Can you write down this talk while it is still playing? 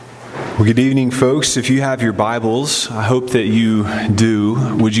Well, good evening, folks. If you have your Bibles, I hope that you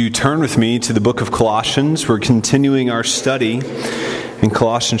do. Would you turn with me to the book of Colossians? We're continuing our study in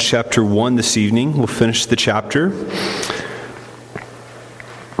Colossians chapter 1 this evening. We'll finish the chapter.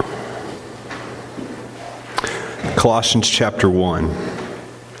 Colossians chapter 1.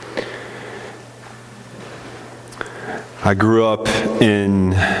 I grew up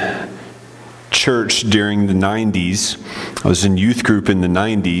in church during the 90s. I was in youth group in the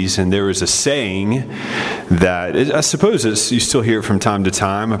 90s, and there was a saying that, I suppose you still hear it from time to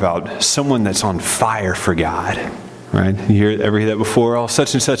time, about someone that's on fire for God. Right? You ever hear that before? Oh,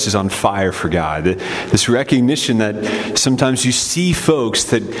 such and such is on fire for God. This recognition that sometimes you see folks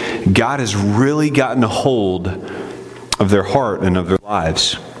that God has really gotten a hold of their heart and of their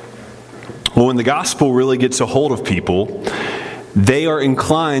lives. Well, when the gospel really gets a hold of people, they are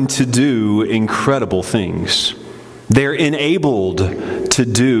inclined to do incredible things. They're enabled to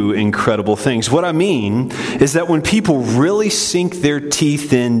do incredible things. What I mean is that when people really sink their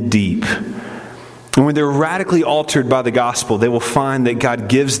teeth in deep, and when they're radically altered by the gospel, they will find that God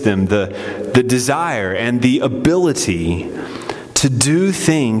gives them the desire and the ability to do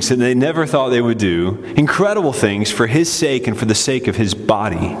things that they never thought they would do, incredible things for His sake and for the sake of His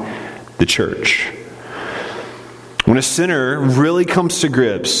body, the church. When a sinner really comes to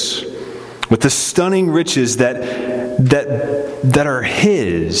grips with the stunning riches that are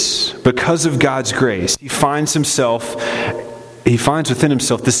his because of God's grace, he finds within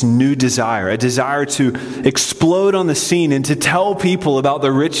himself this new desire, a desire to explode on the scene and to tell people about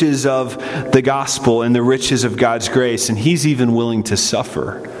the riches of the gospel and the riches of God's grace, and he's even willing to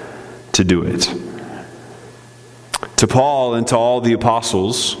suffer to do it. To Paul and to all the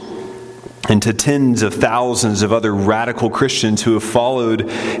apostles, and to tens of thousands of other radical Christians who have followed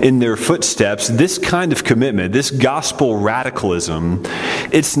in their footsteps, this kind of commitment, this gospel radicalism,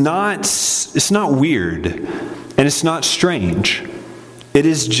 it's not weird and it's not strange. It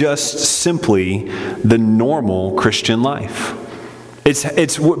is just simply the normal Christian life.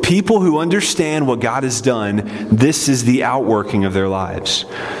 It's what people who understand what God has done, this is the outworking of their lives.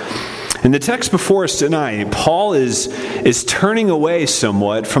 In the text before us tonight, Paul is turning away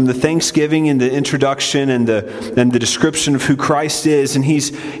somewhat from the thanksgiving and the introduction and the description of who Christ is, and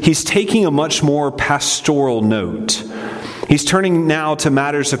he's taking a much more pastoral note. He's turning now to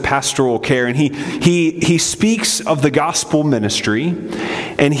matters of pastoral care, and he speaks of the gospel ministry,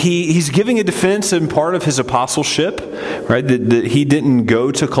 and he's giving a defense in part of his apostleship, right? That he didn't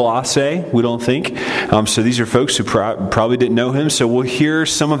go to Colossae, we don't think. So these are folks who probably didn't know him. So we'll hear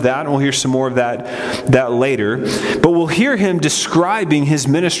some of that, and we'll hear some more of that later. But we'll hear him describing his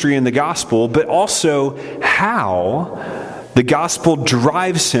ministry in the gospel, but also how the gospel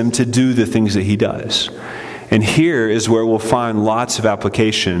drives him to do the things that he does. And here is where we'll find lots of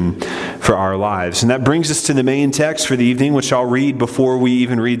application for our lives. And that brings us to the main text for the evening, which I'll read before we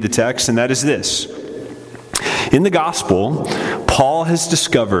even read the text, and that is this. In the gospel, Paul has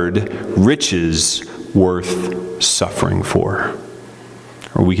discovered riches worth suffering for.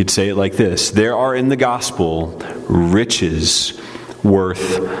 Or we could say it like this. There are in the gospel riches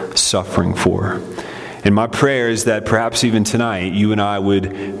worth suffering for. And my prayer is that perhaps even tonight, you and I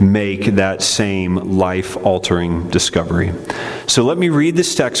would make that same life-altering discovery. So let me read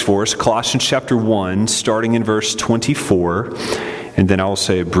this text for us, Colossians chapter 1, starting in verse 24, and then I'll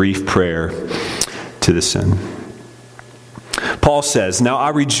say a brief prayer to the sin. Paul says, "Now I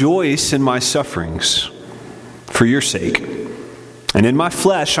rejoice in my sufferings for your sake, and in my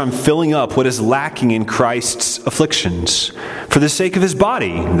flesh I'm filling up what is lacking in Christ's afflictions, for the sake of His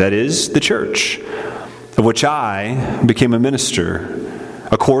body, that is, the church, of which I became a minister,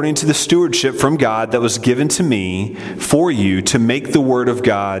 according to the stewardship from God that was given to me for you to make the word of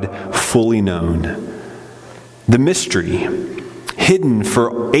God fully known. The mystery, hidden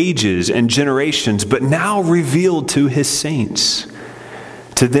for ages and generations, but now revealed to His saints.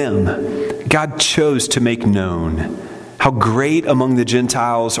 To them, God chose to make known how great among the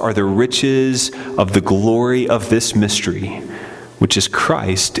Gentiles are the riches of the glory of this mystery, which is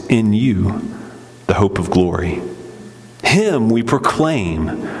Christ in you, the hope of glory. Him we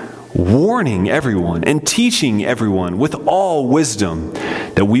proclaim, warning everyone and teaching everyone with all wisdom,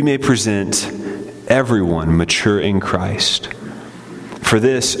 that we may present everyone mature in Christ. For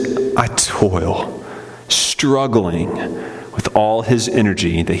this I toil, struggling with all His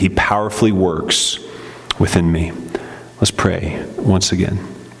energy that He powerfully works within me." Let's pray once again.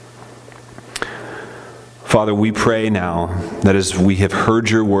 Father, we pray now that as we have heard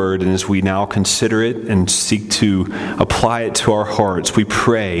your word and as we now consider it and seek to apply it to our hearts, we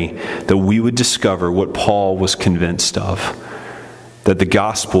pray that we would discover what Paul was convinced of. that the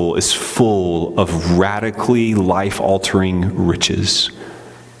gospel is full of radically life-altering riches.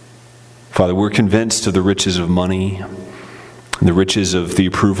 Father, we're convinced of the riches of money, and the riches of the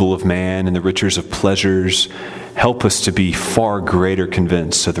approval of man, and the riches of pleasures. Help us to be far greater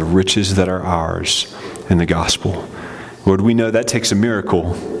convinced of the riches that are ours in the gospel. Lord, we know that takes a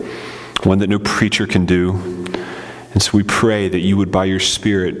miracle, one that no preacher can do. And so we pray that you would, by your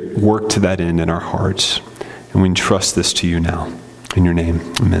Spirit, work to that end in our hearts. And we entrust this to you now. In your name,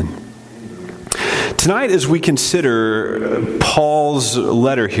 amen. Tonight, as we consider Paul's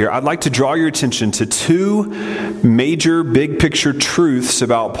letter here, I'd like to draw your attention to two major big picture truths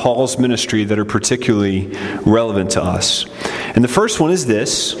about Paul's ministry that are particularly relevant to us. And the first one is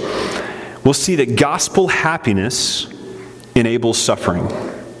this. We'll see that gospel happiness enables suffering.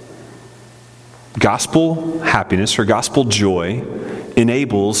 Gospel happiness or gospel joy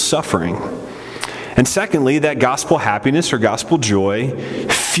enables suffering. And secondly, that gospel happiness or gospel joy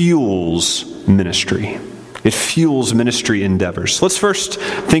fuels ministry. It fuels ministry endeavors. Let's first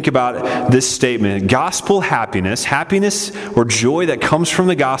think about this statement. Gospel happiness or joy that comes from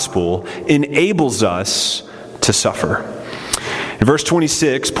the gospel enables us to suffer. In verse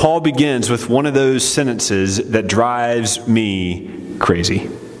 26, Paul begins with one of those sentences that drives me crazy.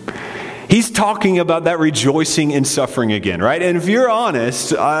 He's talking about that rejoicing in suffering again, right? And if you're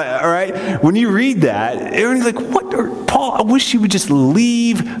honest, all right, when you read that, everyone's like, what? Paul, I wish you would just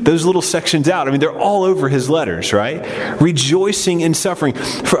leave those little sections out. I mean, they're all over his letters, right? Rejoicing in suffering.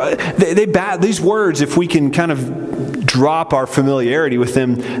 These words, if we can kind of drop our familiarity with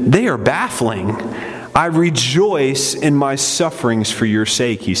them, they are baffling. I rejoice in my sufferings for your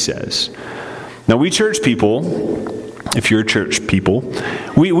sake, he says. Now, we church people, if you're a church people,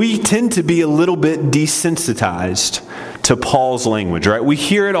 we tend to be a little bit desensitized to Paul's language, right? We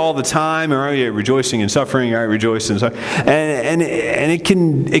hear it all the time, right? Rejoicing in suffering, right? Rejoicing in suffering, and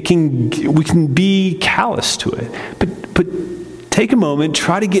we can be callous to it. But take a moment,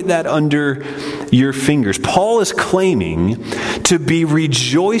 try to get that under your fingers. Paul is claiming to be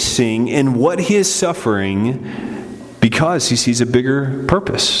rejoicing in what he is suffering because he sees a bigger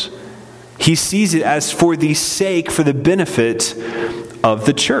purpose. He sees it as for the sake, for the benefit of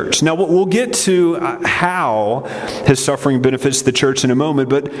the church. Now, we'll get to how his suffering benefits the church in a moment,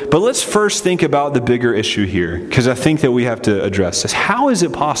 but let's first think about the bigger issue here, because I think that we have to address this. How is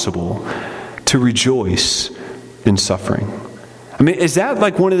it possible to rejoice in suffering? I mean, is that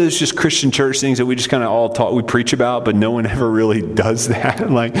like one of those just Christian church things that we just kind of all we preach about, but no one ever really does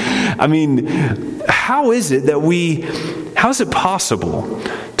that? Like, I mean, how is it possible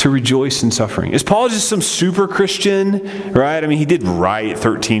to rejoice in suffering? Is Paul just some super Christian, right? I mean, he did write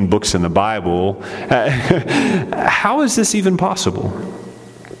 13 books in the Bible. How is this even possible?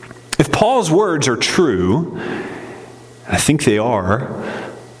 If Paul's words are true, I think they are,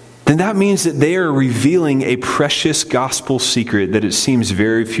 then that means that they are revealing a precious gospel secret that it seems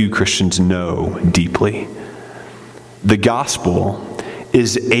very few Christians know deeply. The gospel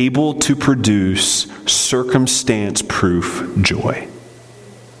is able to produce circumstance-proof joy.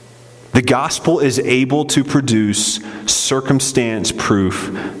 The gospel is able to produce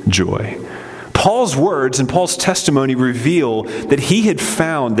circumstance-proof joy. Paul's words and Paul's testimony reveal that he had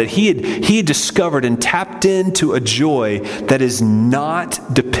found, that he had discovered and tapped into a joy that is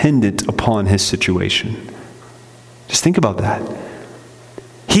not dependent upon his situation. Just think about that.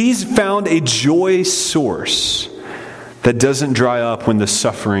 He's found a joy source that doesn't dry up when the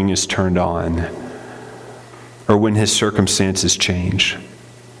suffering is turned on or when his circumstances change.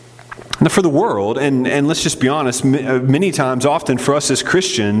 Now, for the world, and let's just be honest, many times, often for us as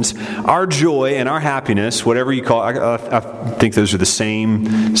Christians, our joy and our happiness, whatever you call it, I think those are the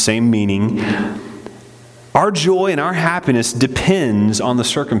same meaning. Our joy and our happiness depends on the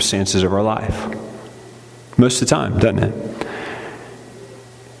circumstances of our life. Most of the time, doesn't it?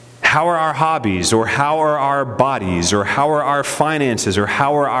 How are our hobbies, or how are our bodies, or how are our finances, or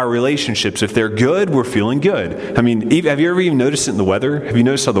how are our relationships? If they're good, we're feeling good. I mean, have you ever even noticed it in the weather? Have you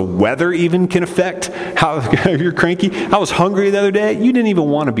noticed how the weather even can affect how you're cranky? I was hungry the other day. You didn't even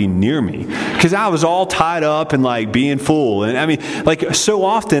want to be near me because I was all tied up and like being full. And I mean, like so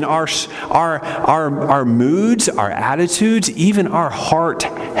often our moods, our attitudes, even our heart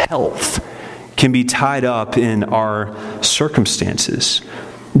health can be tied up in our circumstances.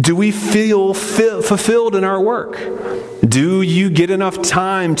 Do we feel fulfilled in our work? Do you get enough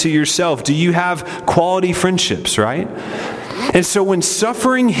time to yourself? Do you have quality friendships, right? And so when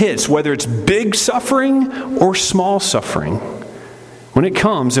suffering hits, whether it's big suffering or small suffering, when it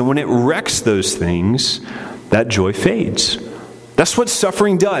comes and when it wrecks those things, that joy fades. That's what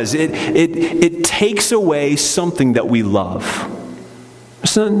suffering does. It takes away something that we love.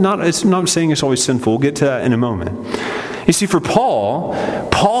 It's not saying it's always sinful. We'll get to that in a moment. You see, for Paul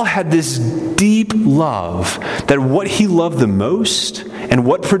had this deep love that what he loved the most and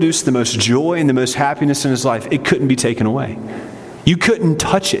what produced the most joy and the most happiness in his life, it couldn't be taken away. You couldn't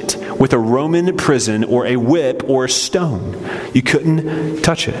touch it with a Roman prison or a whip or a stone. You couldn't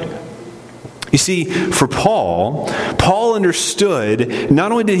touch it. You see, for Paul understood,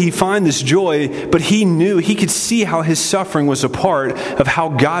 not only did he find this joy, but he could see how his suffering was a part of how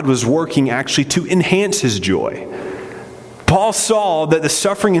God was working actually to enhance his joy. Paul saw that the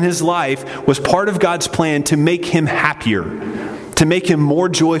suffering in his life was part of God's plan to make him happier, to make him more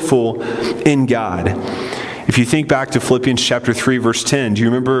joyful in God. If you think back to Philippians chapter 3, verse 10, do you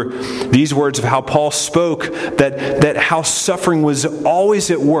remember these words of how Paul spoke that how suffering was always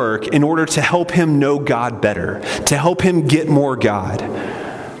at work in order to help him know God better, to help him get more God?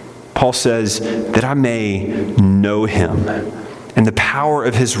 Paul says, that I may know him and the power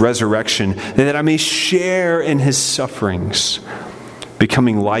of his resurrection, and that I may share in his sufferings,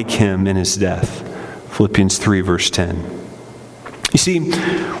 becoming like him in his death. Philippians 3, verse 10. You see,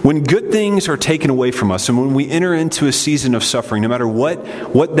 when good things are taken away from us and when we enter into a season of suffering, no matter what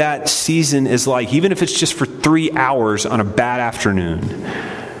that season is like, even if it's just for 3 hours on a bad afternoon,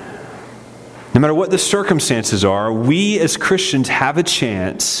 no matter what the circumstances are, we as Christians have a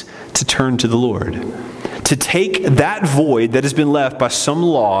chance to turn to the Lord, to take that void that has been left by some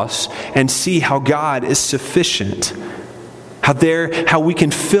loss and see how God is sufficient. How we can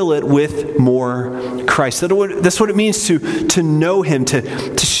fill it with more Christ. That's what it means to know him,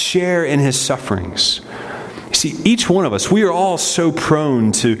 to share in his sufferings. You see, each one of us, we are all so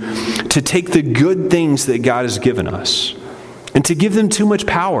prone to take the good things that God has given us and to give them too much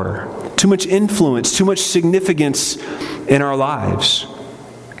power, too much influence, too much significance in our lives.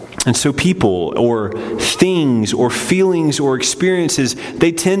 And so people or things or feelings or experiences,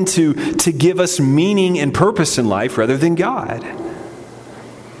 they tend to give us meaning and purpose in life rather than God.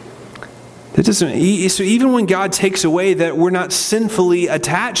 So even when God takes away that we're not sinfully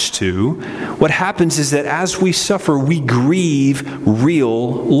attached to, what happens is that as we suffer, we grieve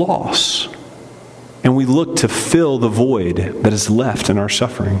real loss. And we look to fill the void that is left in our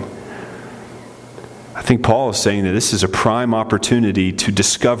suffering. I think Paul is saying that this is a prime opportunity to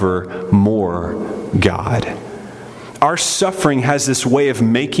discover more God. Our suffering has this way of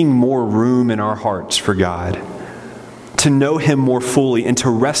making more room in our hearts for God, to know him more fully and to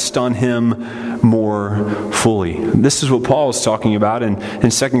rest on him more fully. This is what Paul is talking about in 2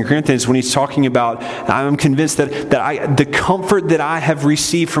 Corinthians when he's talking about, I'm convinced that the comfort that I have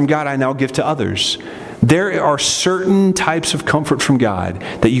received from God I now give to others. There are certain types of comfort from God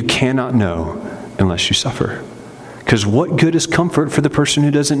that you cannot know unless you suffer. Because what good is comfort for the person who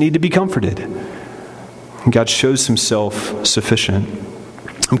doesn't need to be comforted? And God shows himself sufficient.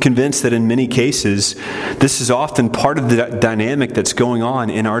 I'm convinced that in many cases, this is often part of the dynamic that's going on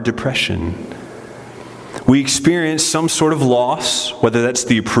in our depression. We experience some sort of loss, whether that's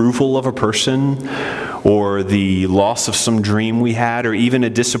the approval of a person or the loss of some dream we had, or even a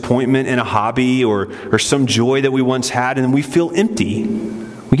disappointment in a hobby or some joy that we once had, and we feel empty.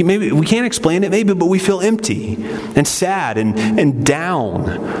 We can't explain it maybe, but we feel empty and sad and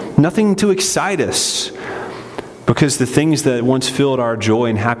down. Nothing to excite us because the things that once filled our joy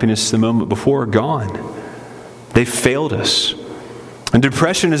and happiness the moment before are gone. They've failed us. And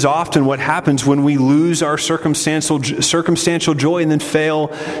depression is often what happens when we lose our circumstantial joy and then fail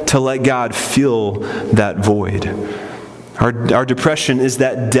to let God fill that void. Our depression is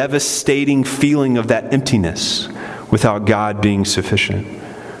that devastating feeling of that emptiness without God being sufficient.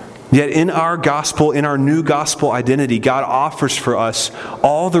 Yet in our gospel, in our new gospel identity, God offers for us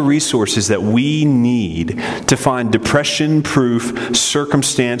all the resources that we need to find depression-proof,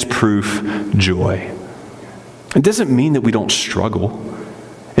 circumstance-proof joy. It doesn't mean that we don't struggle.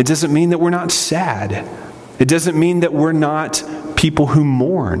 It doesn't mean that we're not sad. It doesn't mean that we're not people who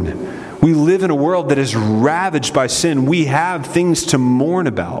mourn. We live in a world that is ravaged by sin. We have things to mourn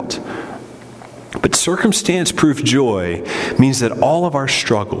about. But circumstance-proof joy means that all of our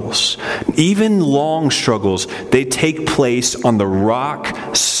struggles, even long struggles, they take place on the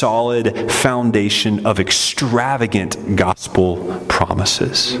rock-solid foundation of extravagant gospel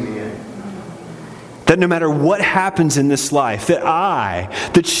promises. That no matter what happens in this life, that I,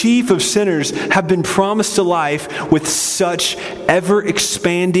 the chief of sinners, have been promised a life with such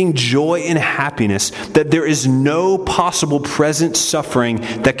ever-expanding joy and happiness that there is no possible present suffering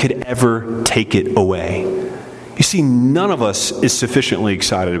that could ever take it away. You see, none of us is sufficiently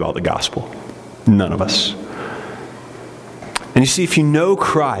excited about the gospel. None of us. And you see, if you know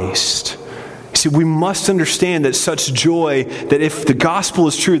Christ, See, we must understand that such joy, that if the gospel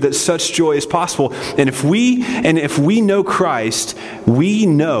is true, that such joy is possible. And if we know Christ, we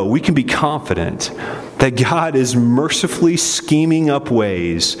can be confident that God is mercifully scheming up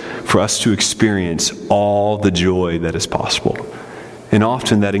ways for us to experience all the joy that is possible. And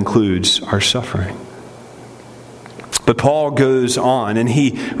often that includes our suffering. But Paul goes on and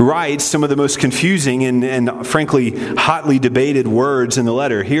he writes some of the most confusing and frankly hotly debated words in the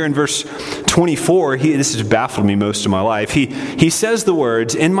letter. Here in verse 24, this has baffled me most of my life. He says the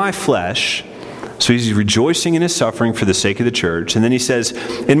words, "in my flesh," so he's rejoicing in his suffering for the sake of the church. And then he says,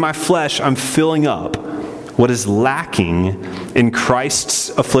 "in my flesh, I'm filling up what is lacking in Christ's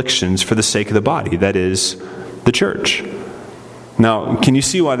afflictions for the sake of the body," that is, the church. Now, can you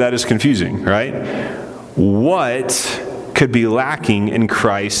see why that is confusing, right? What could be lacking in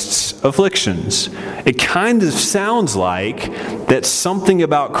Christ's afflictions? It kind of sounds like that something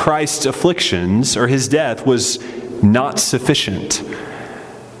about Christ's afflictions or his death was not sufficient.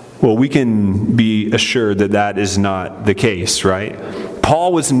 Well, we can be assured that that is not the case, right?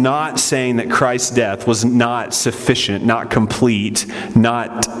 Paul was not saying that Christ's death was not sufficient, not complete,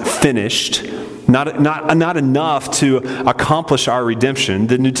 not finished, not enough to accomplish our redemption.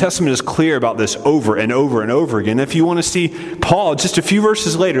 The New Testament is clear about this over and over and over again. If you want to see Paul, just a few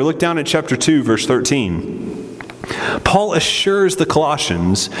verses later, look down at chapter 2, verse 13. Paul assures the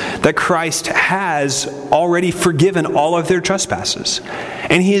Colossians that Christ has already forgiven all of their trespasses,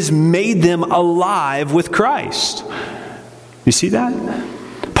 and he has made them alive with Christ. You see that?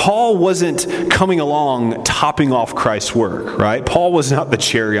 Paul wasn't coming along topping off Christ's work, right? Paul was not the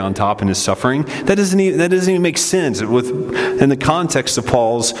cherry on top in his suffering. That doesn't even make sense in the context of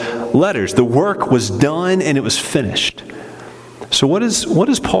Paul's letters. The work was done and it was finished. So what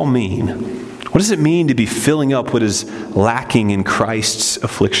does Paul mean? What does it mean to be filling up what is lacking in Christ's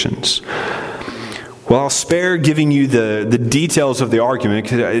afflictions? Well, I'll spare giving you the details of the argument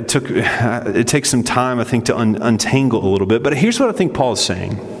because it takes some time, I think, to untangle a little bit. But here's what I think Paul is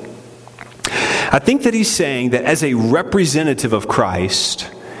saying. I think that he's saying that as a representative of Christ,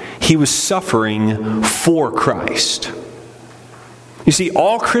 he was suffering for Christ. You see,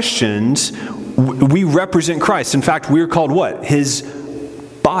 all Christians, we represent Christ. In fact, we are called what? His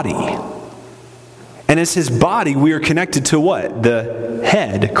body. And as his body, we are connected to what? The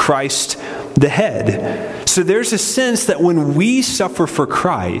head, Christ the head. So there's a sense that when we suffer for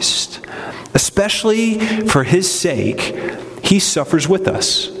Christ, especially for his sake, he suffers with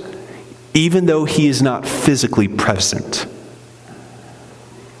us, even though he is not physically present.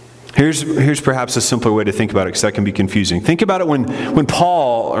 Here's perhaps a simpler way to think about it, because that can be confusing. Think about it when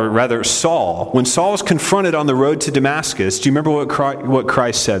Saul was confronted on the road to Damascus. Do you remember what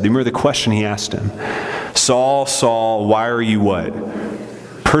Christ said? Do you remember the question he asked him? "Saul, Saul, why are you what?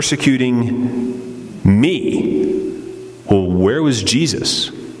 Persecuting me." Well, where was Jesus?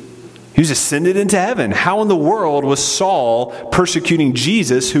 He was ascended into heaven. How in the world was Saul persecuting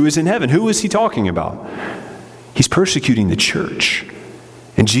Jesus who is in heaven? Who is he talking about? He's persecuting the church.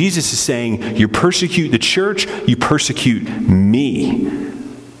 And Jesus is saying, you persecute the church, you persecute me,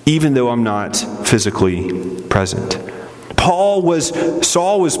 even though I'm not physically present. Saul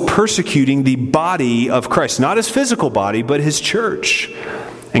was persecuting the body of Christ, not his physical body, but his church.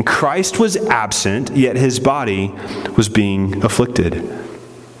 And Christ was absent, yet his body was being afflicted.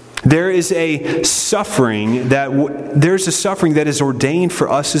 There's a suffering that is ordained for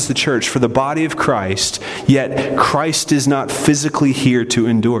us as the church, for the body of Christ, yet Christ is not physically here to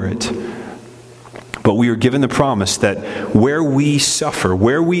endure it. But we are given the promise that where we suffer,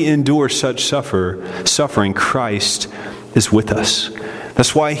 where we endure such suffering, Christ is with us.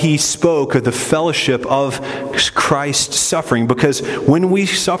 That's why he spoke of the fellowship of Christ's suffering, because when we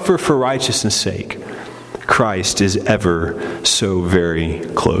suffer for righteousness' sake, Christ is ever so very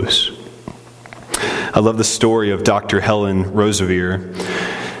close. I love the story of Dr. Helen Roseveare.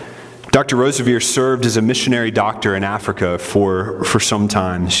 Dr. Roseveare served as a missionary doctor in Africa for some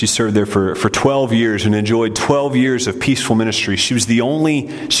time. She served there for 12 years and enjoyed 12 years of peaceful ministry. She was the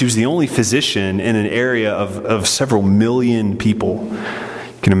only physician in an area of several million people.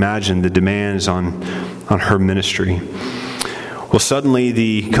 You can imagine the demands on her ministry. Well, suddenly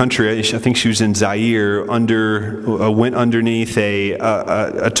the country, I think she was in Zaire, went underneath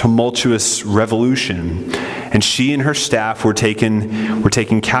a tumultuous revolution, and she and her staff were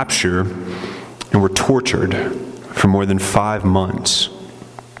taken capture and were tortured for more than 5 months.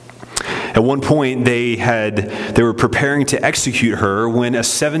 At one point, they were preparing to execute her when a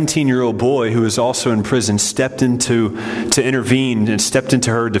 17-year-old boy who was also in prison stepped in to intervene and stepped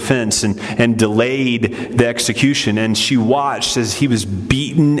into her defense and delayed the execution. And she watched as he was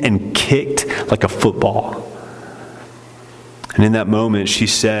beaten and kicked like a football. And in that moment, she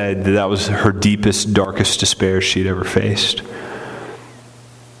said that was her deepest, darkest despair she'd ever faced.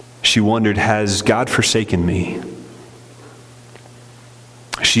 She wondered, has God forsaken me?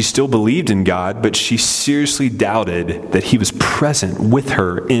 She still believed in God, but she seriously doubted that he was present with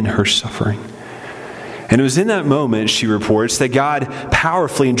her in her suffering. And it was in that moment, she reports, that God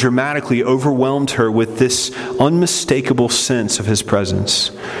powerfully and dramatically overwhelmed her with this unmistakable sense of his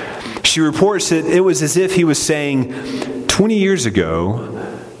presence. She reports that it was as if he was saying, 20 years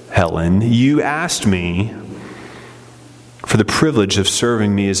ago, Helen, you asked me for the privilege of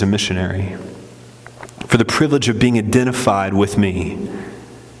serving me as a missionary, for the privilege of being identified with me.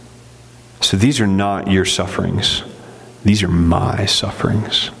 So these are not your sufferings. These are my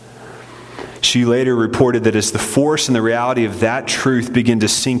sufferings. She later reported that as the force and the reality of that truth began to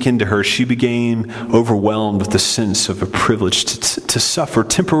sink into her, she became overwhelmed with the sense of a privilege to suffer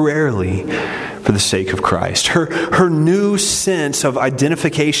temporarily for the sake of Christ. Her new sense of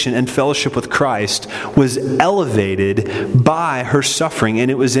identification and fellowship with Christ was elevated by her suffering,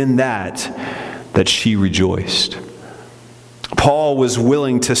 and it was in that she rejoiced. Paul was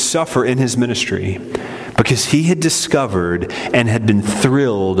willing to suffer in his ministry because he had discovered and had been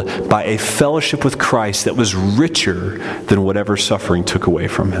thrilled by a fellowship with Christ that was richer than whatever suffering took away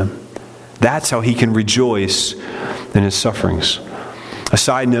from him. That's how he can rejoice in his sufferings. A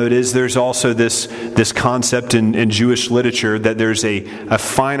side note is there's also this concept in Jewish literature that there's a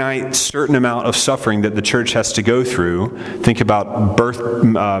finite certain amount of suffering that the church has to go through. Think about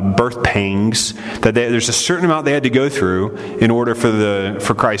birth pangs. There's a certain amount they had to go through in order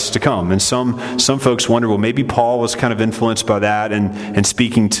for Christ to come. And some folks wonder, well, maybe Paul was kind of influenced by that and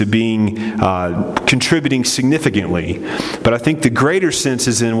speaking to being contributing significantly. But I think the greater sense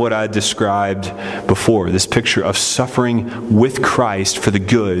is in what I described before, this picture of suffering with Christ for the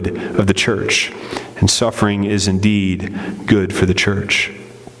good of the church. And suffering is indeed good for the church.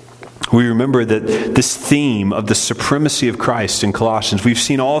 We remember that this theme of the supremacy of Christ in Colossians, we've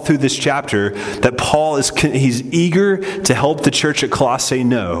seen all through this chapter that Paul he's eager to help the church at Colossae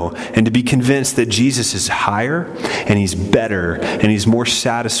know and to be convinced that Jesus is higher and he's better and he's more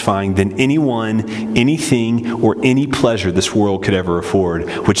satisfying than anyone, anything, or any pleasure this world could ever afford,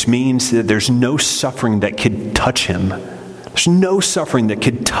 which means that there's no suffering that could touch him. There's no suffering that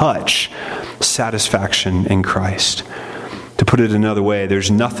could touch satisfaction in Christ. To put it another way, there's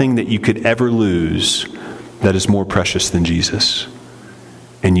nothing that you could ever lose that is more precious than Jesus.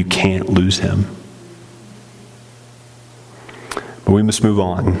 And you can't lose him. But we must move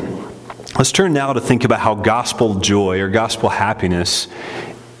on. Let's turn now to think about how gospel joy or gospel happiness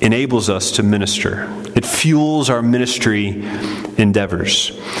enables us to minister. It fuels our ministry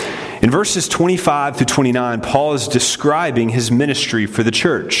endeavors. In verses 25 through 29, Paul is describing his ministry for the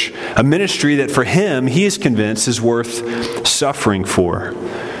church, a ministry that for him, he is convinced is worth suffering for.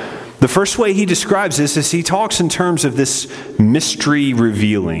 The first way he describes this is he talks in terms of this mystery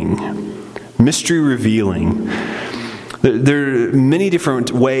revealing. Mystery revealing. There are many different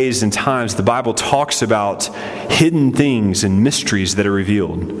ways and times the Bible talks about hidden things and mysteries that are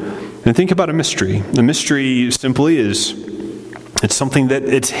revealed. And think about a mystery. A mystery simply is it's something that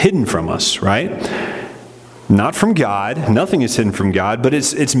it's hidden from us, right? Not from God. Nothing is hidden from God, but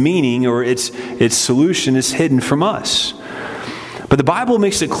its meaning or its solution is hidden from us. But the Bible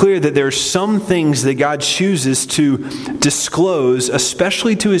makes it clear that there are some things that God chooses to disclose,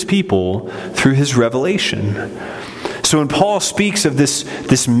 especially to his people, through his revelation. So when Paul speaks of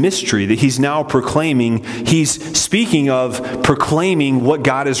this mystery that he's now proclaiming, he's speaking of proclaiming what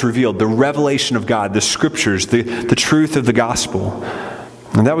God has revealed, the revelation of God, the scriptures, the truth of the gospel.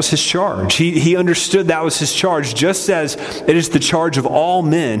 And that was his charge. He understood that was his charge, just as it is the charge of all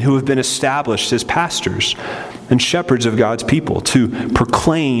men who have been established as pastors and shepherds of God's people, to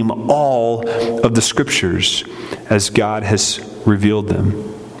proclaim all of the scriptures as God has revealed them.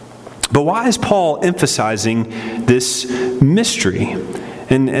 But why is Paul emphasizing this mystery?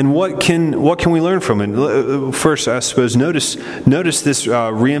 And what can we learn from it? First, I suppose, notice this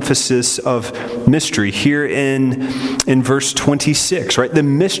reemphasis of mystery here in verse 26, right? The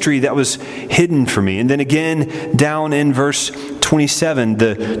mystery that was hidden for me. And then again, down in verse 27,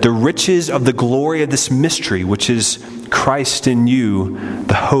 the riches of the glory of this mystery, which is Christ in you,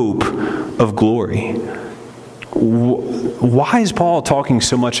 the hope of glory. Why is Paul talking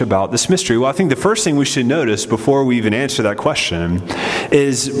so much about this mystery? Well, I think the first thing we should notice before we even answer that question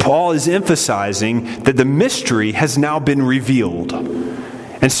is Paul is emphasizing that the mystery has now been revealed.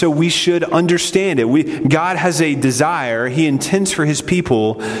 And so we should understand it. God has a desire. He intends for his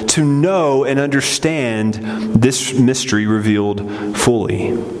people to know and understand this mystery revealed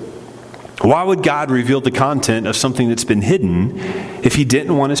fully. Why would God reveal the content of something that's been hidden if he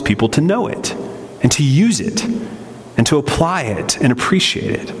didn't want his people to know it and to use it and to apply it and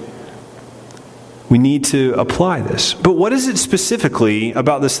appreciate it? We need to apply this. But what is it specifically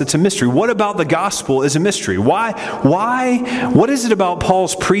about this that's a mystery? What about the gospel is a mystery? Why? What is it about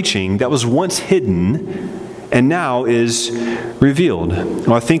Paul's preaching that was once hidden and now is revealed?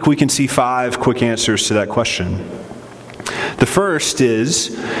 Well, I think we can see 5 quick answers to that question. The first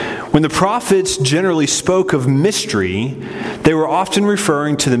is, when the prophets generally spoke of mystery, they were often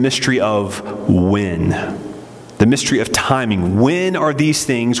referring to the mystery of when. The mystery of timing. When are these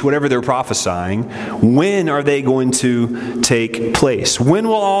things, whatever they're prophesying, when are they going to take place? When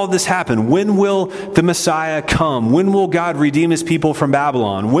will all this happen? When will the Messiah come? When will God redeem his people from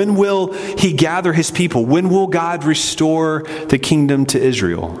Babylon? When will he gather his people? When will God restore the kingdom to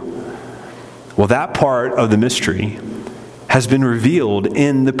Israel? Well, that part of the mystery has been revealed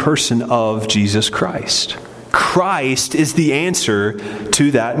in the person of Jesus Christ. Christ is the answer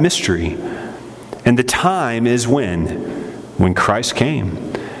to that mystery. And the time is when Christ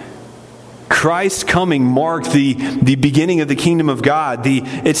came. Christ's coming marked the beginning of the kingdom of God,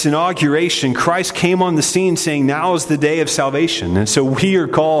 its inauguration. Christ came on the scene saying, now is the day of salvation. And so we are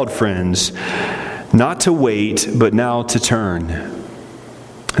called, friends, not to wait, but now to turn.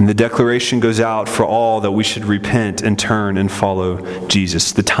 And the declaration goes out for all that we should repent and turn and follow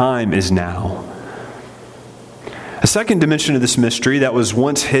Jesus. The time is now. A second dimension of this mystery that was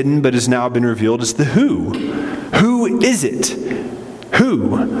once hidden but has now been revealed is the who. Who is it?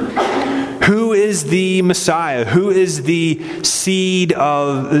 Who? Who is the Messiah? Who is the seed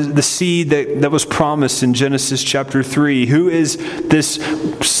that was promised in Genesis chapter 3? Who is the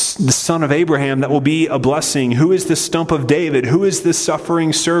son of Abraham that will be a blessing? Who is the stump of David? Who is the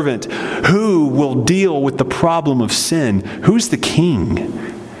suffering servant? Who will deal with the problem of sin? Who's the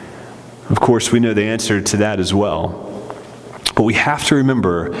king? Of course, we know the answer to that as well. But we have to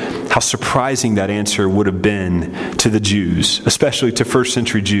remember how surprising that answer would have been to the Jews, especially to first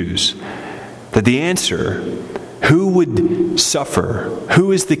century Jews. That the answer, who would suffer?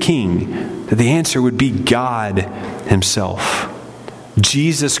 Who is the king? That the answer would be God himself.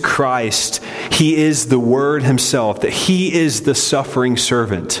 Jesus Christ, he is the Word himself, that he is the suffering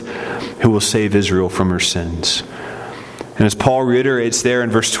servant who will save Israel from her sins. And as Paul reiterates there in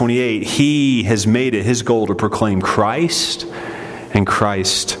verse 28, he has made it his goal to proclaim Christ and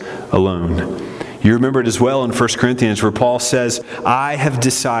Christ alone. You remember it as well in 1 Corinthians where Paul says, I have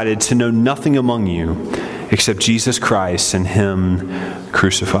decided to know nothing among you except Jesus Christ and him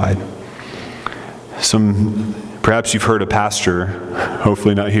crucified. Perhaps you've heard a pastor,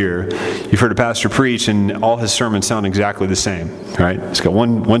 hopefully not here, you've heard a pastor preach and all his sermons sound exactly the same, right? He's got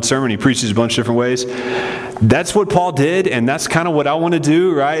one sermon, he preaches a bunch of different ways. That's what Paul did, and that's kind of what I want to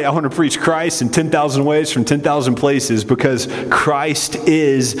do, right? I want to preach Christ in 10,000 ways from 10,000 places because Christ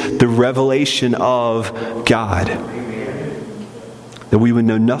is the revelation of God. That we would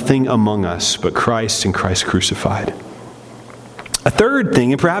know nothing among us but Christ and Christ crucified. A third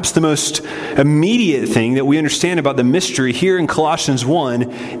thing, and perhaps the most immediate thing that we understand about the mystery here in Colossians 1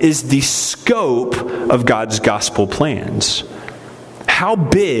 is the scope of God's gospel plans. How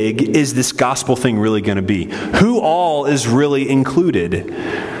big is this gospel thing really going to be? Who all is really included?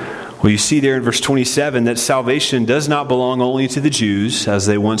 Well, you see there in verse 27 that salvation does not belong only to the Jews, as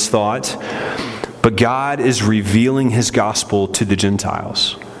they once thought, but God is revealing his gospel to the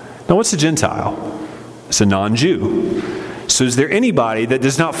Gentiles. Now, what's a Gentile? It's a non-Jew. So is there anybody that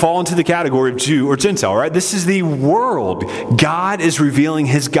does not fall into the category of Jew or Gentile, right? This is the world. God is revealing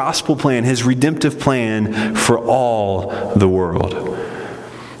his gospel plan, his redemptive plan for all the world.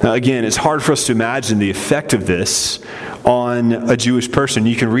 Now, again, it's hard for us to imagine the effect of this on a Jewish person.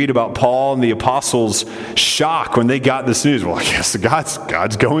 You can read about Paul and the apostles' shock when they got this news. Well, I guess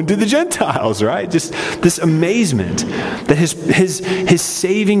God's going to the Gentiles, right? Just this amazement that his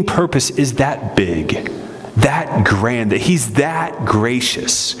saving purpose is that big, that grand, that he's that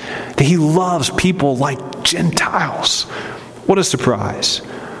gracious, that he loves people like Gentiles. What a surprise.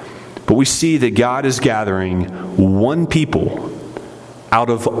 But we see that God is gathering one people out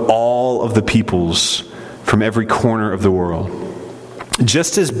of all of the peoples from every corner of the world.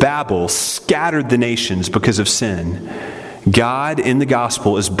 Just as Babel scattered the nations because of sin, God in the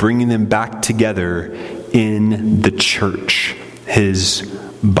gospel is bringing them back together in the church, his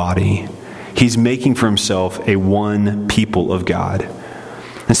body. He's making for himself a one people of God.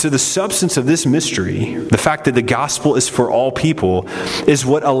 And so the substance of this mystery, the fact that the gospel is for all people, is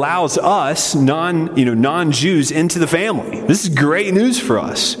what allows us, non-Jews, into the family. This is great news for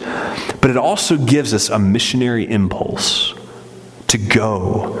us. But it also gives us a missionary impulse to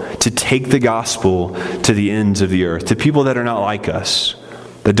go, to take the gospel to the ends of the earth, to people that are not like us,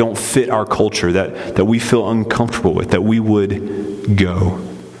 that don't fit our culture, that we feel uncomfortable with, that we would go.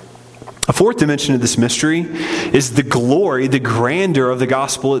 A fourth dimension of this mystery is the glory, the grandeur of the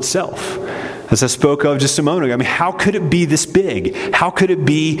gospel itself. As I spoke of just a moment ago, how could it be this big? How could it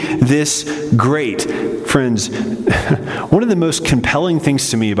be this great? Friends, one of the most compelling things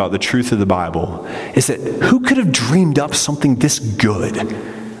to me about the truth of the Bible is that who could have dreamed up something this good?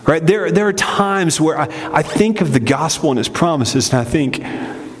 Right? There are times where I think of the gospel and its promises, and I think,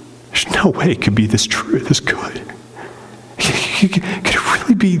 there's no way it could be this true, this good. Could it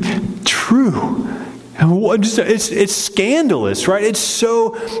really be true? It's scandalous, right? It's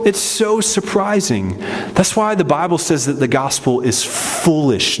so surprising. That's why the Bible says that the gospel is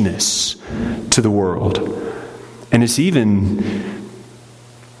foolishness to the world. And it's even,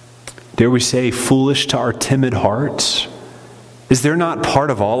 dare we say, foolish to our timid hearts. Is there not part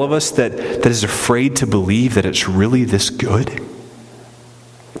of all of us that is afraid to believe that it's really this good?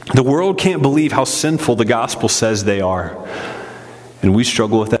 The world can't believe how sinful the gospel says they are. And we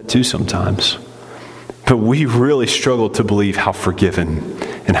struggle with that too sometimes. But we really struggle to believe how forgiven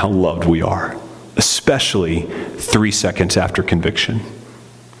and how loved we are, especially 3 seconds after conviction.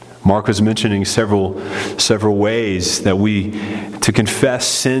 Mark was mentioning several ways that to confess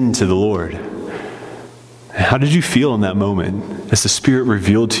sin to the Lord. How did you feel in that moment as the Spirit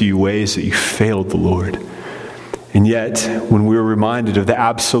revealed to you ways that you failed the Lord? And yet, when we were reminded of the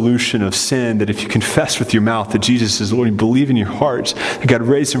absolution of sin, that if you confess with your mouth that Jesus is Lord and believe in your heart that God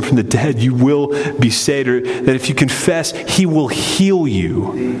raised him from the dead, you will be saved. Or that if you confess, he will heal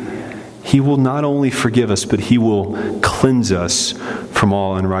you. He will not only forgive us, but he will cleanse us from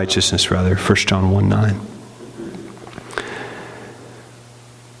all unrighteousness, 1 John 1:9.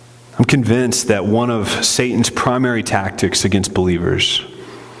 I'm convinced that one of Satan's primary tactics against believers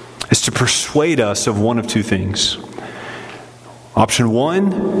is to persuade us of one of two things. Option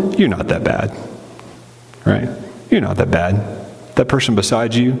one, you're not that bad. Right? You're not that bad. That person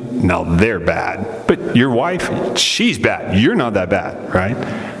beside you, no, they're bad. But your wife, she's bad. You're not that bad, right?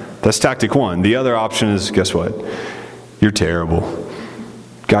 That's tactic one. The other option is, guess what? You're terrible.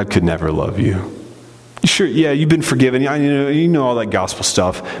 God could never love you. Sure, yeah, you've been forgiven. You know all that gospel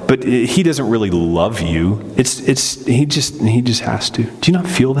stuff, but he doesn't really love you. He just has to. Do you not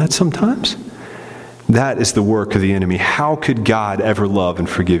feel that sometimes? That is the work of the enemy. How could God ever love and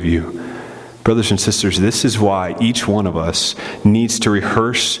forgive you? Brothers and sisters, this is why each one of us needs to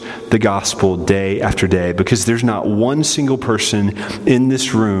rehearse the gospel day after day, because there's not one single person in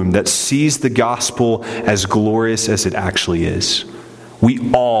this room that sees the gospel as glorious as it actually is.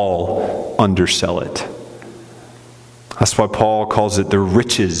 We all undersell it. That's why Paul calls it the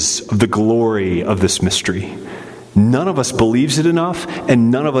riches of the glory of this mystery. None of us believes it enough,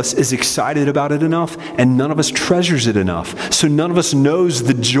 and none of us is excited about it enough, and none of us treasures it enough. So none of us knows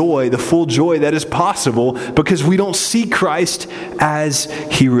the joy, the full joy that is possible, because we don't see Christ as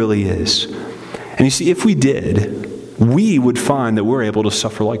he really is. And you see, if we did, we would find that we're able to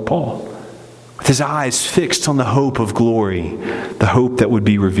suffer like Paul, with his eyes fixed on the hope of glory, the hope that would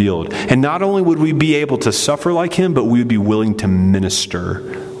be revealed. And not only would we be able to suffer like him, but we would be willing to minister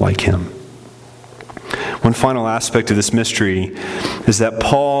like him. One final aspect of this mystery is that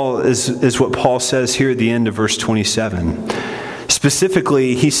Paul is what Paul says here at the end of verse 27.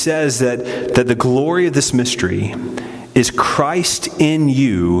 Specifically, he says that the glory of this mystery is Christ in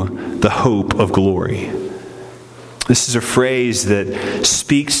you, the hope of glory. This is a phrase that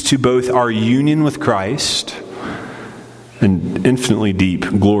speaks to both our union with Christ, an infinitely deep,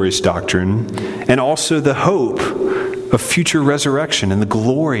 glorious doctrine, and also the hope of future resurrection and the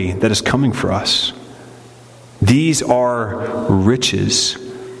glory that is coming for us. These are riches.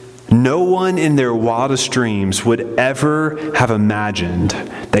 No one in their wildest dreams would ever have imagined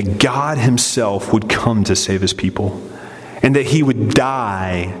that God himself would come to save his people, and that he would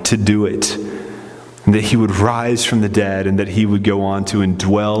die to do it, and that he would rise from the dead, and that he would go on to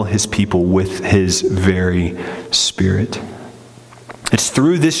indwell his people with his very Spirit. It's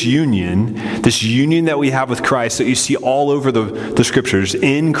through this union that we have with Christ, that you see all over the Scriptures,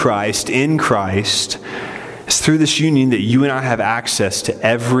 in Christ. It's through this union that you and I have access to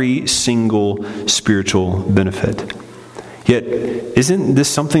every single spiritual benefit. Yet, isn't this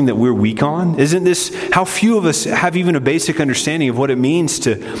something that we're weak on? Isn't this how few of us have even a basic understanding of what it means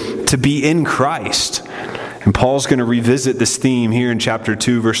to be in Christ? And Paul's going to revisit this theme here in chapter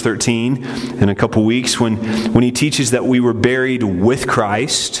 2, verse 13 in a couple weeks when he teaches that we were buried with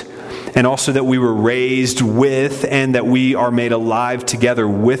Christ, and also that we were raised with and that we are made alive together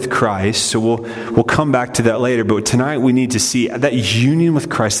with Christ. So we'll come back to that later. But tonight we need to see that union with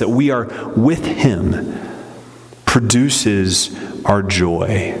Christ, that we are with Him, produces our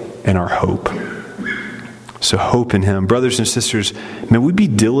joy and our hope. So hope in Him. Brothers and sisters, may we be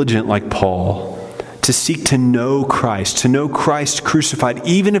diligent like Paul to seek to know Christ crucified,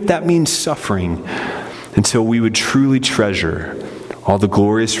 even if that means suffering, until we would truly treasure all the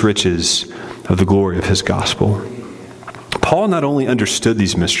glorious riches of the glory of His gospel. Paul not only understood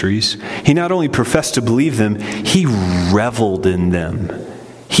these mysteries, he not only professed to believe them, he reveled in them.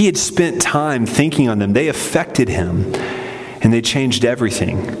 He had spent time thinking on them. They affected him, and they changed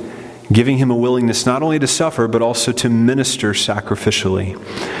everything, giving him a willingness not only to suffer, but also to minister sacrificially.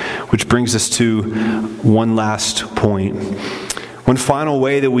 Which brings us to one last point. One final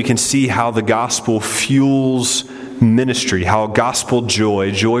way that we can see how the gospel fuels ministry, how gospel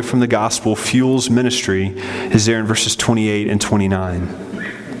joy from the gospel fuels ministry, is there in verses 28 and 29.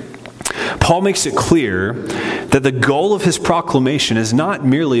 Paul makes it clear that the goal of his proclamation is not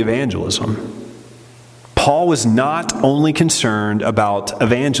merely evangelism. Paul was not only concerned about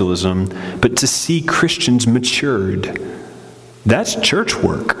evangelism, but to see Christians matured. That's church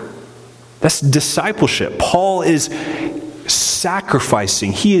work. That's discipleship. Paul is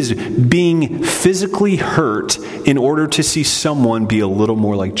sacrificing. He is being physically hurt in order to see someone be a little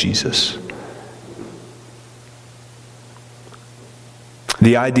more like Jesus.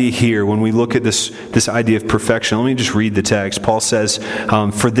 The idea here, when we look at this idea of perfection, let me just read the text. Paul says,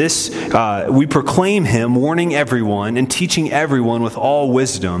 for this, we proclaim Him, warning everyone and teaching everyone with all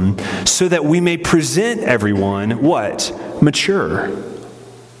wisdom, so that we may present everyone, what? Mature.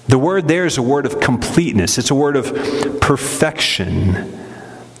 The word there is a word of completeness. It's a word of perfection,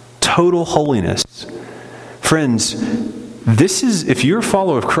 total holiness. Friends, this is, if you're a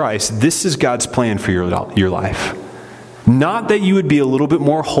follower of Christ, this is God's plan for your life. Not that you would be a little bit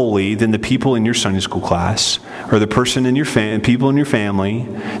more holy than the people in your Sunday school class or the person in your people in your family.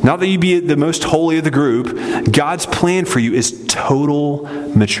 Not that you be the most holy of the group. God's plan for you is total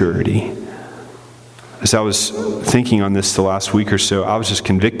maturity. As I was thinking on this the last week or so, I was just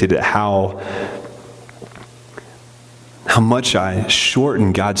convicted at how much I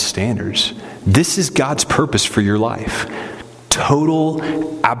shorten God's standards. This is God's purpose for your life.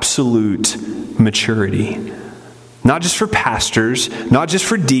 Total, absolute maturity. Not just for pastors, not just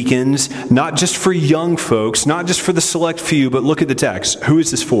for deacons, not just for young folks, not just for the select few, but look at the text. Who is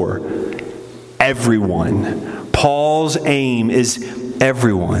this for? Everyone. Paul's aim is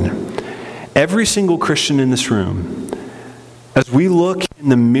everyone. Every single Christian in this room. As we look in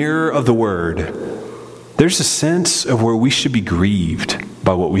the mirror of the Word, there's a sense of where we should be grieved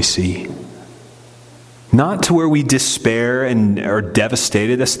by what we see. Not to where we despair and are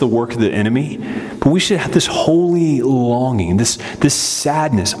devastated. That's the work of the enemy. But we should have this holy longing, this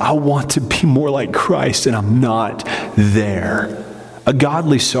sadness. I want to be more like Christ, and I'm not there. A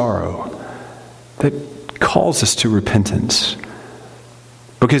godly sorrow that calls us to repentance.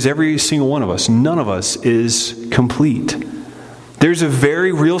 Because every single one of us, none of us is complete. There's a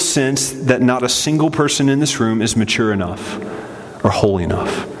very real sense that not a single person in this room is mature enough or holy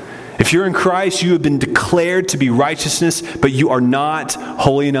enough. If you're in Christ, you have been declared to be righteousness, but you are not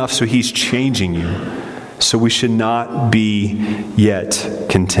holy enough, so He's changing you. So we should not be yet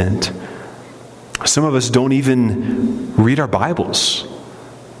content. Some of us don't even read our Bibles.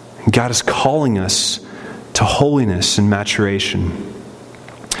 God is calling us to holiness and maturation.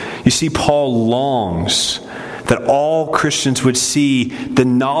 You see, Paul longs that all Christians would see the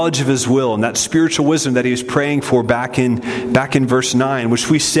knowledge of His will and that spiritual wisdom that he was praying for back in verse 9, which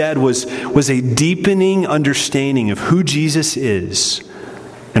we said was a deepening understanding of who Jesus is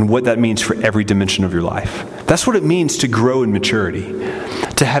and what that means for every dimension of your life. That's what it means to grow in maturity.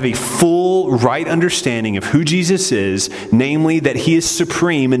 To have a full, right understanding of who Jesus is, namely that He is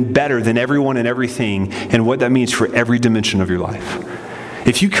supreme and better than everyone and everything, and what that means for every dimension of your life.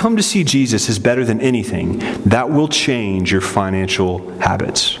 If you come to see Jesus as better than anything, that will change your financial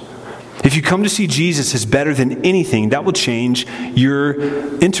habits. If you come to see Jesus as better than anything, that will change your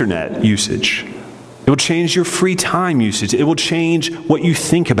internet usage. It will change your free time usage. It will change what you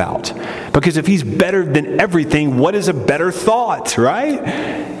think about. Because if He's better than everything, what is a better thought, right?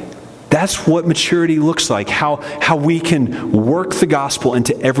 That's what maturity looks like. How we can work the gospel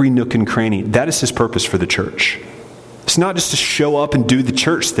into every nook and cranny. That is His purpose for the church. It's not just to show up and do the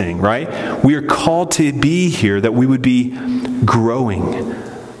church thing, right? We are called to be here that we would be growing,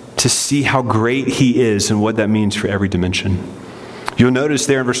 to see how great He is and what that means for every dimension. You'll notice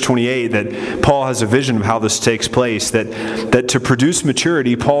there in verse 28 that Paul has a vision of how this takes place, that to produce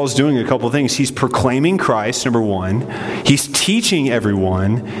maturity, Paul is doing a couple of things. He's proclaiming Christ, number one. He's teaching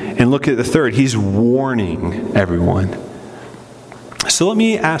everyone. And look at the third, he's warning everyone. So let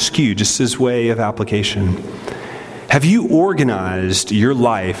me ask you, just as way of application, have you organized your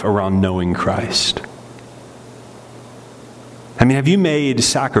life around knowing Christ? I mean, have you made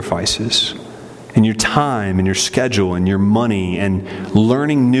sacrifices in your time and your schedule and your money and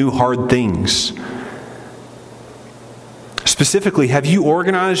learning new hard things? Specifically, have you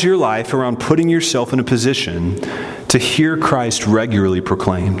organized your life around putting yourself in a position to hear Christ regularly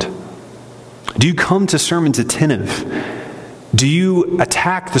proclaimed? Do you come to sermons attentive? Do you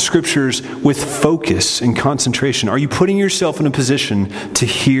attack the Scriptures with focus and concentration? Are you putting yourself in a position to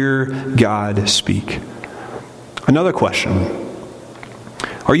hear God speak? Another question.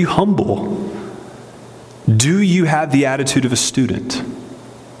 Are you humble? Do you have the attitude of a student?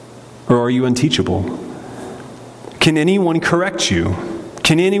 Or are you unteachable? Can anyone correct you?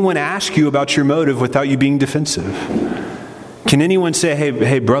 Can anyone ask you about your motive without you being defensive? Can anyone say,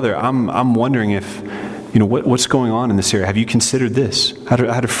 hey brother, I'm wondering if, what's going on in this area? Have you considered this? I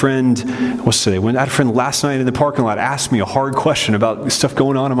had a friend, last night in the parking lot asked me a hard question about stuff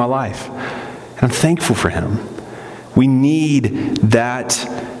going on in my life. And I'm thankful for him. We need that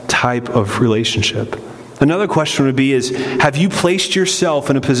type of relationship. Another question would be have you placed yourself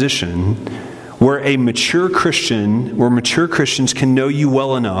in a position where mature Christians can know you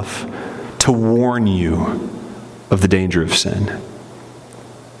well enough to warn you of the danger of sin?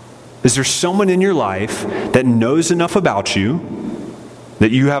 Is there someone in your life that knows enough about you,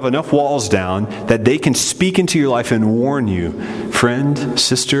 that you have enough walls down, that they can speak into your life and warn you, friend,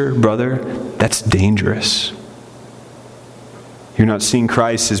 sister, brother, that's dangerous. You're not seeing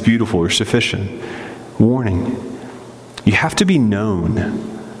Christ as beautiful or sufficient. Warning. You have to be known.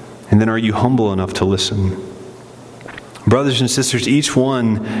 And then are you humble enough to listen? Brothers and sisters,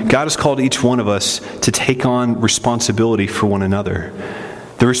 God has called each one of us to take on responsibility for one another.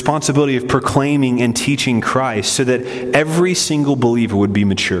 The responsibility of proclaiming and teaching Christ so that every single believer would be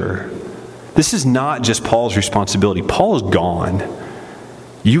mature. This is not just Paul's responsibility. Paul is gone.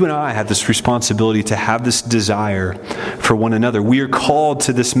 You and I have this responsibility to have this desire for one another. We are called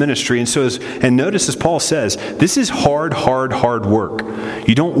to this ministry. And notice as Paul says, this is hard work.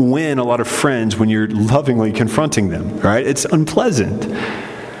 You don't win a lot of friends when you're lovingly confronting them, right? It's unpleasant.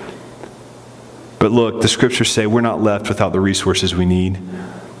 But look, the Scriptures say we're not left without the resources we need.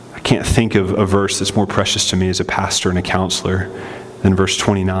 I can't think of a verse that's more precious to me as a pastor and a counselor than verse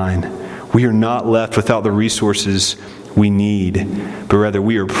 29. We are not left without the resources we need, but rather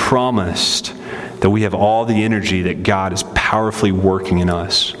we are promised that we have all the energy that God is powerfully working in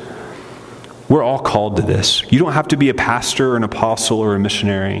us. We're all called to this. You don't have to be a pastor or an apostle or a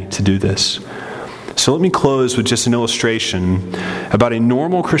missionary to do this. So let me close with just an illustration about a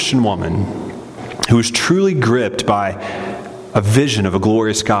normal Christian woman who was truly gripped by a vision of a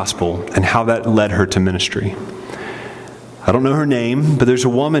glorious gospel and how that led her to ministry. I don't know her name, but there's a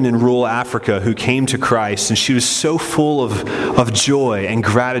woman in rural Africa who came to Christ, and she was so full of joy and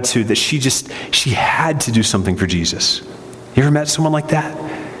gratitude that she had to do something for Jesus. You ever met someone like that?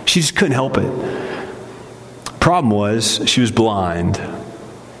 She just couldn't help it. Problem was, she was blind,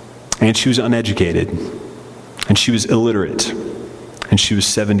 and she was uneducated, and she was illiterate, and she was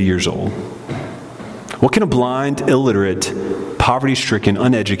 70 years old. What can a blind, illiterate, poverty-stricken,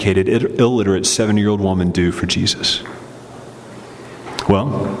 uneducated, illiterate 70-year-old woman do for Jesus?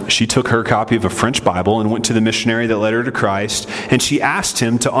 Well, she took her copy of a French Bible and went to the missionary that led her to Christ, and she asked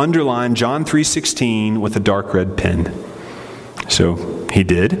him to underline John 3:16 with a dark red pen. So he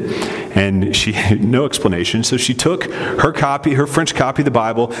did, and she had no explanation. So she took her French copy of the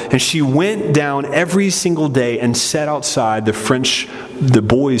Bible, and she went down every single day and sat outside the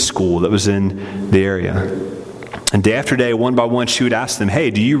boys' school that was in the area. And day after day, one by one, she would ask them,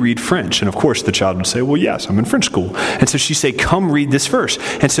 hey, do you read French? And of course, the child would say, well, yes, I'm in French school. And so she'd say, come read this verse.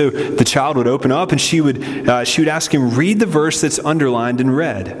 And so the child would open up, and she would ask him, read the verse that's underlined in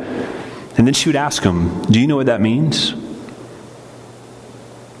red. And then she would ask him, do you know what that means?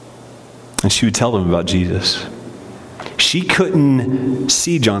 And she would tell them about Jesus. She couldn't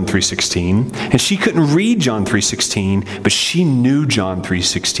see John 3:16, and she couldn't read John 3:16, but she knew John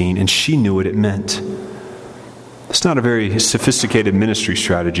 3:16, and she knew what it meant. It's not a very sophisticated ministry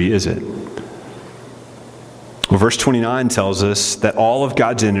strategy, is it? Well, verse 29 tells us that all of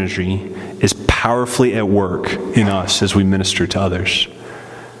God's energy is powerfully at work in us as we minister to others.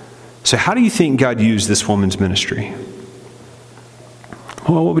 So how do you think God used this woman's ministry?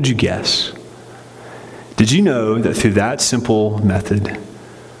 Well, what would you guess? Did you know that through that simple method,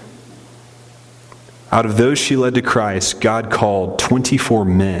 out of those she led to Christ, God called 24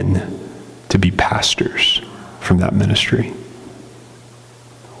 men to be pastors from that ministry?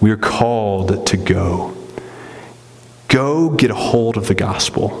 We are called to go. Go get a hold of the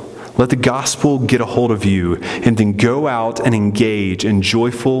gospel. Let the gospel get a hold of you, and then go out and engage in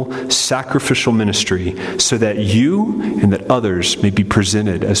joyful, sacrificial ministry so that you and that others may be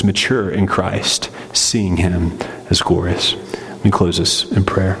presented as mature in Christ, seeing him as glorious. Let me close this in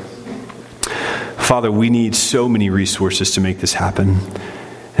prayer. Father, we need so many resources to make this happen.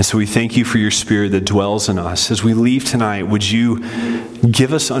 And so we thank you for your Spirit that dwells in us. As we leave tonight, would you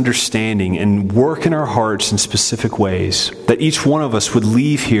give us understanding and work in our hearts in specific ways, that each one of us would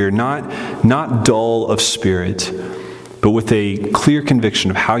leave here not dull of spirit, but with a clear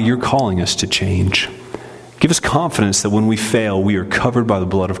conviction of how you're calling us to change. Give us confidence that when we fail, we are covered by the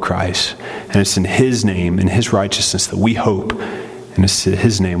blood of Christ. And it's in his name, in his righteousness, that we hope. And it's in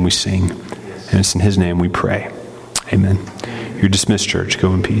his name we sing. And it's in his name we pray. Amen. You're dismissed, church.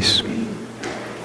 Go in peace.